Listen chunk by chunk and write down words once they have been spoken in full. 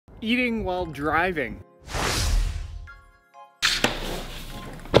eating while driving.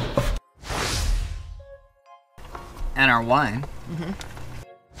 And our wine.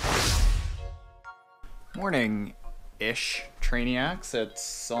 Morning-ish, Trainiacs.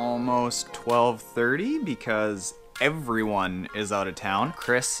 It's almost 12:30 because everyone is out of town.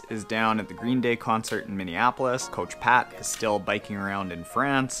 Chris is down at the Green Day concert in Minneapolis. Coach Pat is still biking around in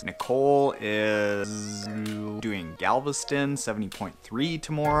France. Nicole is doing Galveston, 70.3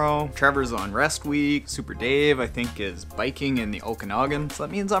 tomorrow. Trevor's on rest week. Super Dave, I think, is biking in the Okanagan. So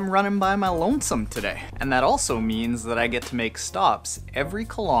that means I'm running by my lonesome today. And that also means that I get to make stops every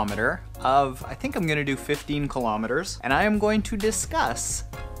kilometer of, I think I'm gonna do 15 kilometers, and I am going to discuss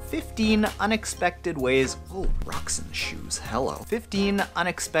 15 unexpected ways, oh, rocks in the shoes, hello. 15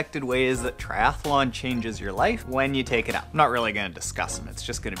 unexpected ways that triathlon changes your life when you take it up. I'm not really gonna discuss them, it's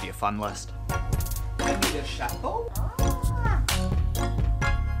just gonna be a fun list. I need a chapeau.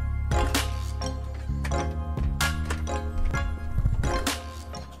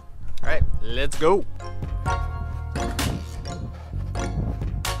 All right, let's go.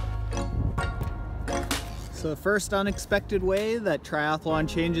 So the first unexpected way that triathlon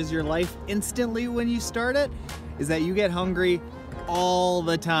changes your life instantly when you start it is that you get hungry all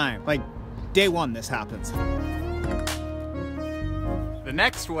the time. Like day one this happens. The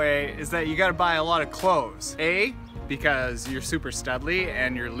next way is that you gotta buy a lot of clothes. A, because you're super studly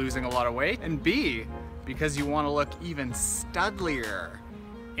and you're losing a lot of weight, and B, because you wanna look even studlier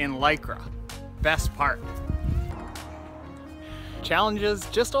in Lycra. Best part. Challenges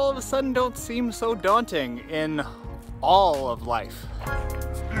just all of a sudden don't seem so daunting in all of life.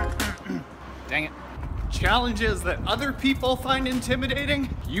 Dang it. Challenges that other people find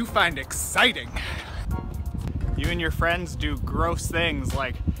intimidating, you find exciting. You and your friends do gross things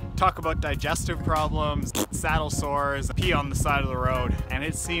like talk about digestive problems, saddle sores, pee on the side of the road, and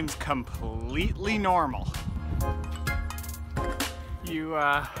it seems completely normal. You,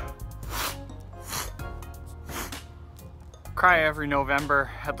 cry every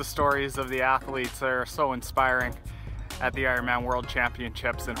November at the stories of the athletes that are so inspiring at the Ironman World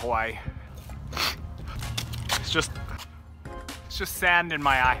Championships in Hawaii. It's just sand in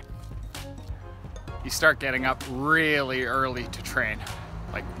my eye. You start getting up really early to train,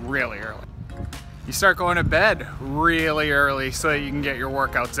 like really early. You start going to bed really early so that you can get your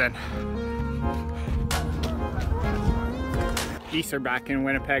workouts in. Geese are back in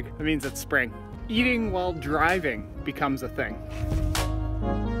Winnipeg. That means it's spring. Eating while driving becomes a thing.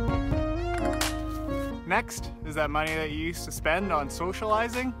 Next is that money that you used to spend on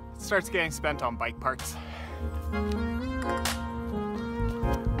socializing starts getting spent on bike parts.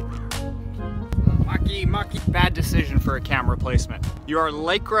 Mucky. Bad decision for a cam replacement. Your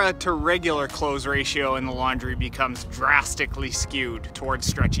Lycra to regular clothes ratio in the laundry becomes drastically skewed towards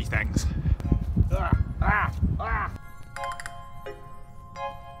stretchy things.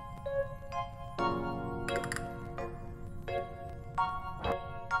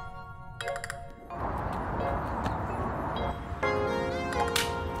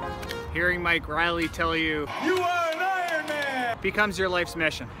 Hearing Mike Riley tell you, "You are an Ironman!" becomes your life's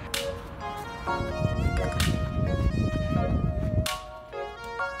mission.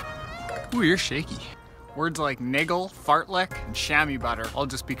 Ooh, you're shaky. Words like niggle, fartlek, and chamois butter all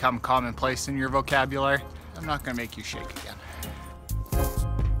just become commonplace in your vocabulary. I'm not gonna make you shake again.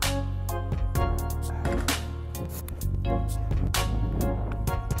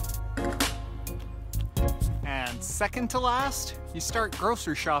 And second to last, you start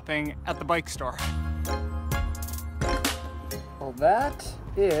grocery shopping at the bike store. Well, that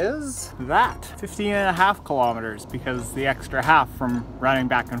is 15.5 kilometers because the extra half from running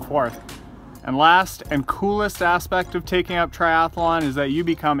back and forth. And last and coolest aspect of taking up triathlon is that you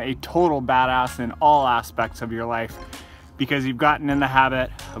become a total badass in all aspects of your life because you've gotten in the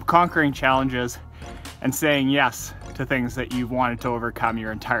habit of conquering challenges and saying yes to things that you've wanted to overcome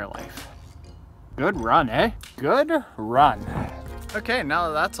your entire life. Good run, eh? Good run. Okay, now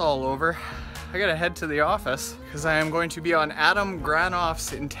that that's all over, I gotta head to the office because I am going to be on Adam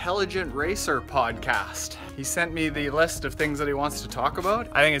Granoff's Intelligent Racer podcast. He sent me the list of things that he wants to talk about.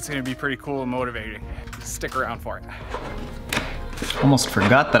 I think it's gonna be pretty cool and motivating. Stick around for it. Almost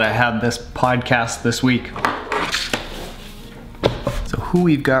forgot that I had this podcast this week. So who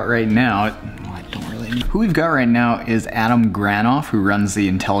we've got right now, who we've got right now is Adam Granoff, who runs the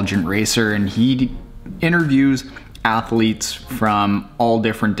Intelligent Racer, and he interviews athletes from all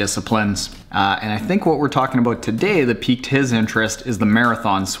different disciplines. And I think what we're talking about today that piqued his interest is the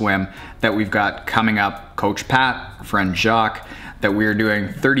marathon swim that we've got coming up. Coach Pat, our friend Jacques, that we're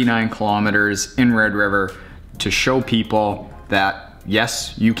doing 39 kilometers in Red River to show people that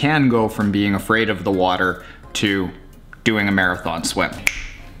yes, you can go from being afraid of the water to doing a marathon swim.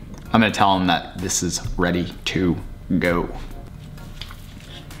 I'm gonna tell him that this is ready to go.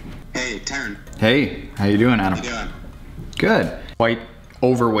 Hey, Taren. Hey, how you doing, Adam? How you doing? Good. Quite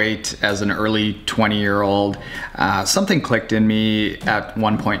overweight as an early 20-year-old. Something clicked in me at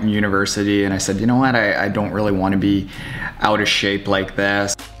one point in university, and I said, you know what, I don't really want to be out of shape like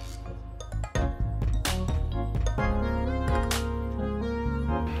this.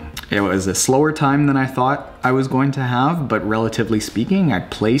 It was a slower time than I thought I was going to have, but relatively speaking, I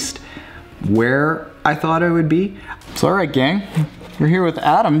placed where I thought I would be. So all right, gang, we're here with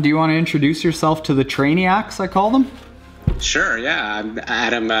Adam. Do you want to introduce yourself to the Trainiacs, I call them? Sure, yeah. I'm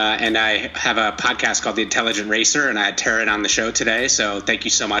Adam, and I have a podcast called The Intelligent Racer, and I had Taren on the show today. So thank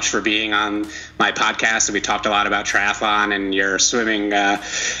you so much for being on my podcast. And we talked a lot about triathlon and your swimming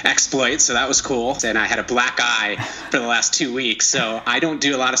exploits, so that was cool. And I had a black eye for the last 2 weeks, so I don't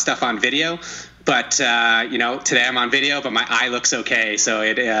do a lot of stuff on video. But, you know, today I'm on video, but my eye looks okay. So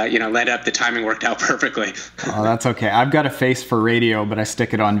it, you know, led up, the timing worked out perfectly. Oh, that's okay. I've got a face for radio, but I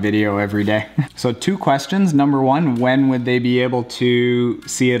stick it on video every day. So 2 questions. Number 1, when would they be able to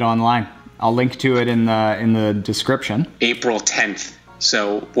see it online? I'll link to it in the description. April 10th.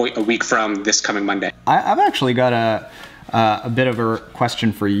 So a week from this coming Monday. I've actually got a bit of a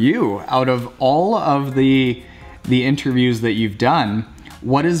question for you. Out of all of the interviews that you've done,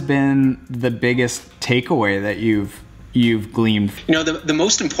 what has been the biggest takeaway that you've gleaned? You know, the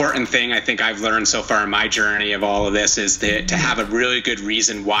most important thing I think I've learned so far in my journey of all of this is to have a really good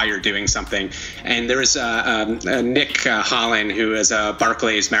reason why you're doing something. And there was Nick Holland, who is a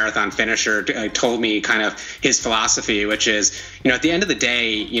Barclays marathon finisher, told me kind of his philosophy, which is, you know, at the end of the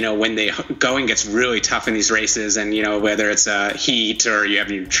day, you know, when the going gets really tough in these races, and, you know, whether it's heat or you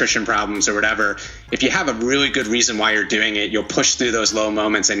have nutrition problems or whatever, if you have a really good reason why you're doing it, you'll push through those low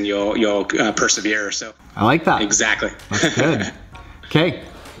moments and you'll persevere. So I like that. Exactly. That's good. Okay,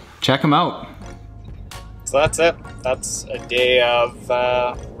 check them out. So that's it. That's a day of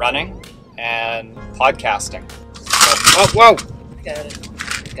running and podcasting. Oh, whoa! I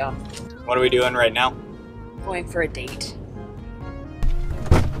gotta go. What are we doing right now? Going for a date.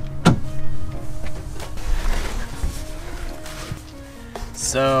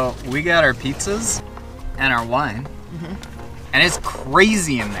 So we got our pizzas and our wine, and it's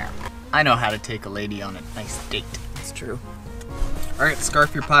crazy in there. I know how to take a lady on a nice date. It's true. All right,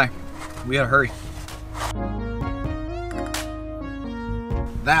 scarf your pie. We gotta hurry.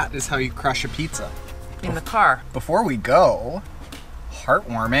 That is how you crush a pizza. In the car. Before we go,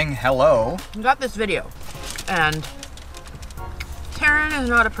 heartwarming hello. You got this video, and Taren is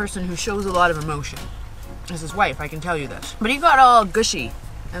not a person who shows a lot of emotion. As his wife, I can tell you this. But he got all gushy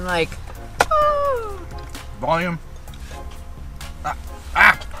and like, oh. Volume.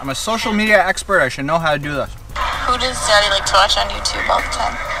 I'm a social media expert. I should know how to do this. Who does Daddy like to watch on YouTube all the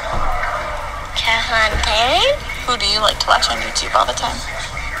time? Triathlon Taren? Who do you like to watch on YouTube all the time?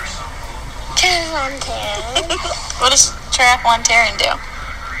 Triathlon Taren. What does Triathlon Taren do?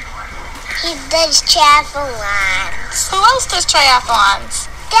 He does triathlons. Who else does triathlons?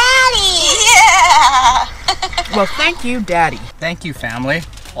 Daddy! Yeah! Well, thank you, Daddy. Thank you, family.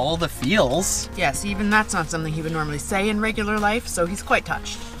 All the feels. Yes, even that's not something he would normally say in regular life, so he's quite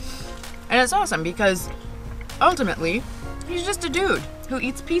touched. And it's awesome because ultimately, he's just a dude who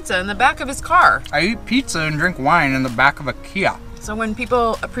eats pizza in the back of his car. I eat pizza and drink wine in the back of a Kia. So when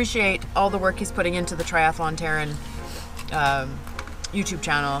people appreciate all the work he's putting into the Triathlon Taren YouTube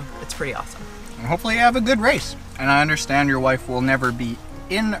channel, it's pretty awesome. And hopefully you have a good race. And I understand your wife will never be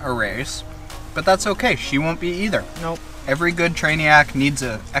in a race, but that's okay. She won't be either. Nope. Every good trainiac needs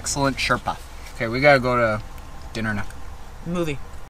an excellent Sherpa. Okay, we gotta go to dinner now. Movie.